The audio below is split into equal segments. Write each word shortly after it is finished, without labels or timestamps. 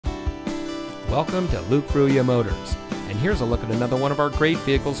Welcome to Luke Fruia Motors, and here's a look at another one of our great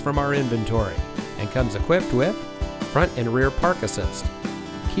vehicles from our inventory, and comes equipped with front and rear park assist,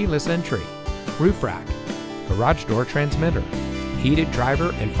 keyless entry, roof rack, garage door transmitter, heated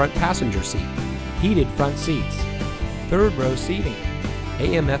driver and front passenger seat, heated front seats, third row seating,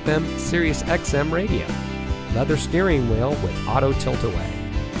 AM/FM Sirius XM radio, leather steering wheel with auto tilt-away,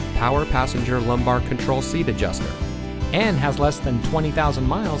 power passenger lumbar control seat adjuster, and has less than 20,000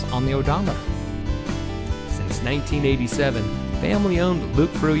 miles on the odometer. Since 1987, family-owned Luke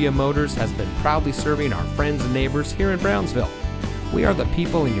Fruia Motors has been proudly serving our friends and neighbors here in Brownsville. We are the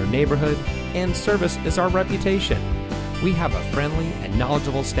people in your neighborhood, and service is our reputation. We have a friendly and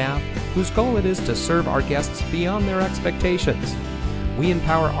knowledgeable staff whose goal it is to serve our guests beyond their expectations. We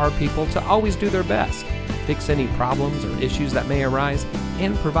empower our people to always do their best, fix any problems or issues that may arise,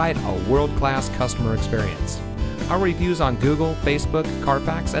 and provide a world-class customer experience. Our reviews on Google, Facebook,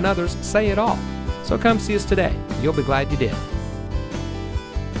 Carfax, and others say it all. So come see us today. You'll be glad you did.